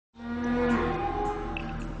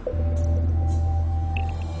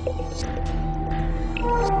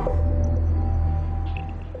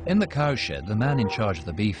In the cowshed, the man in charge of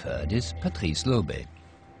the beef herd is Patrice Lobe.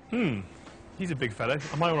 He's a big fellow.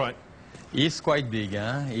 Am I all right? He's quite big,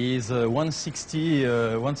 huh? He's 160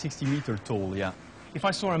 meter tall, yeah. If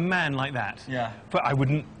I saw a man like that, yeah, but I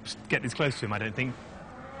wouldn't get this close to him, I don't think.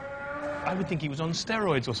 I would think he was on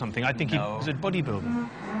steroids or something. I'd think he was a bodybuilder.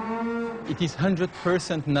 It is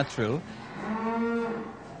 100% natural,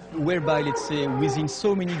 whereby, let's say, within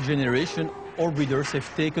so many generations, all breeders have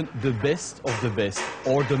taken the best of the best,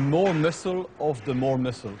 or the more muscle of the more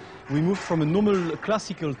muscle. We moved from a normal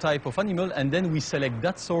classical type of animal, and then we select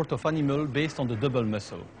that sort of animal based on the double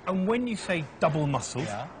muscle. And when you say double muscled,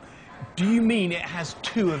 do you mean it has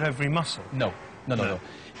 2 of every muscle? No.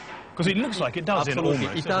 Because it looks like it does. Absolutely.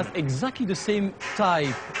 Almost, it has exactly the same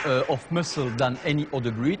type of muscle than any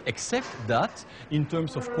other breed, except that in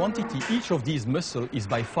terms of quantity, each of these muscles is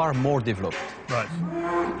by far more developed. Right.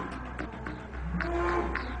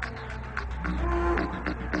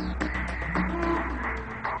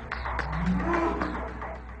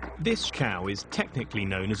 This cow is technically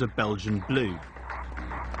known as a Belgian Blue,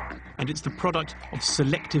 and it's the product of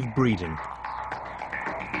selective breeding.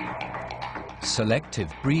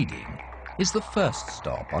 Selective breeding is the first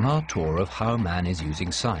stop on our tour of how man is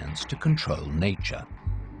using science to control nature.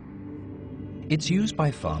 It's used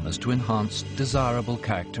by farmers to enhance desirable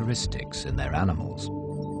characteristics in their animals.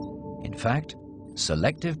 In fact,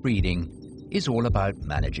 selective breeding is all about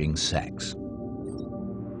managing sex.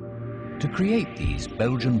 To create these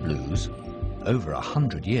Belgian Blues, over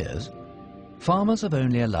 100 years, farmers have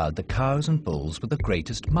only allowed the cows and bulls with the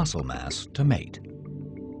greatest muscle mass to mate.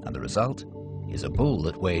 And the result is a bull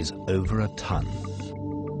that weighs over a ton.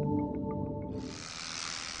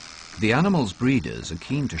 The animal's breeders are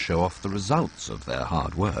keen to show off the results of their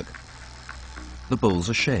hard work. The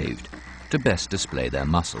bulls are shaved to best display their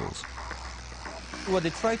muscles. What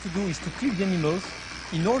they try to do is to clip the animals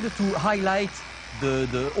in order to highlight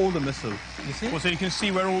all the muscle. You see? Well, so you can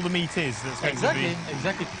see where all the meat is. That's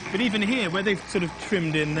Exactly. But even here, where they've sort of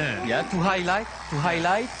trimmed in there. Yeah, to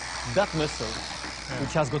highlight that muscle,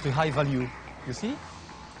 which has got a high value. You see?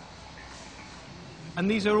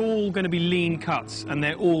 And these are all going to be lean cuts, and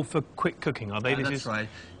they're all for quick cooking, are they? That's right.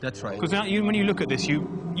 That's right. Because when you look at this,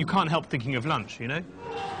 you can't help thinking of lunch, you know?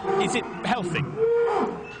 Is it healthy?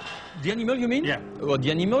 The animal, you mean? Yeah. Well, the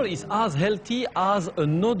animal is as healthy as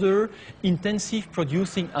another intensive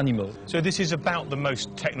producing animal. So this is about the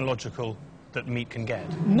most technological that meat can get?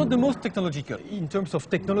 Not the most technological. In terms of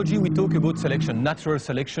technology, we talk about selection, natural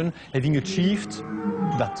selection, having achieved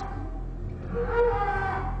that.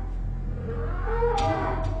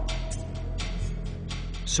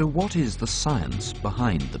 So what is the science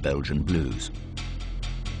behind the Belgian Blues?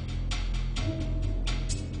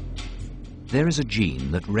 There is a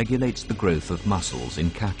gene that regulates the growth of muscles in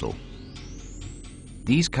cattle.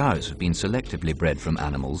 These cows have been selectively bred from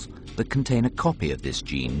animals that contain a copy of this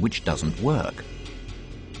gene which doesn't work.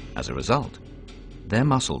 As a result, their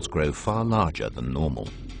muscles grow far larger than normal.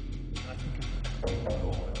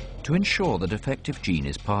 To ensure the defective gene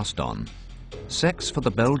is passed on, sex for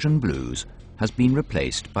the Belgian Blues has been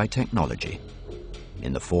replaced by technology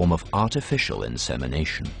in the form of artificial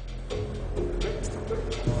insemination.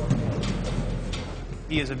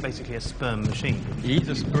 He is basically a sperm machine. He is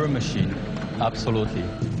a sperm machine, absolutely.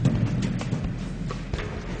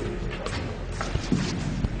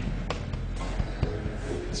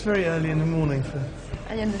 It's very early in the morning for...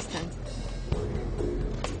 I understand.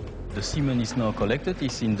 The semen is now collected,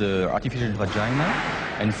 it's in the artificial vagina,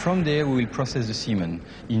 and from there we will process the semen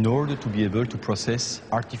in order to be able to process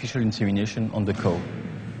artificial insemination on the cow.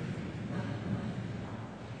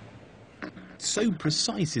 So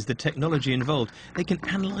precise is the technology involved, they can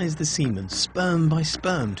analyze the semen sperm by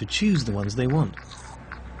sperm to choose the ones they want.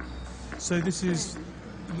 So this is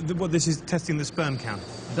testing the sperm count?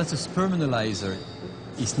 That's a sperm analyzer.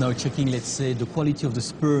 It's now checking, let's say, the quality of the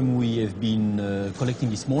sperm we have been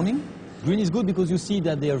collecting this morning. Green is good because you see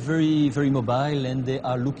that they are very, very mobile and they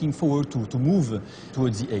are looking forward to move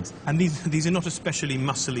towards the eggs. And these are not especially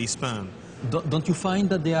muscly sperm? Don't you find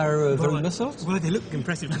that they are very muscled? Well, they look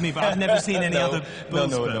impressive to me, but I've never seen any other bull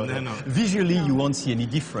sperm. They're not. Visually, you won't see any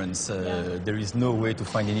difference. There is no way to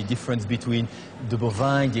find any difference between the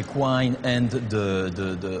bovine, the equine, and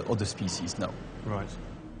the other species now. Right.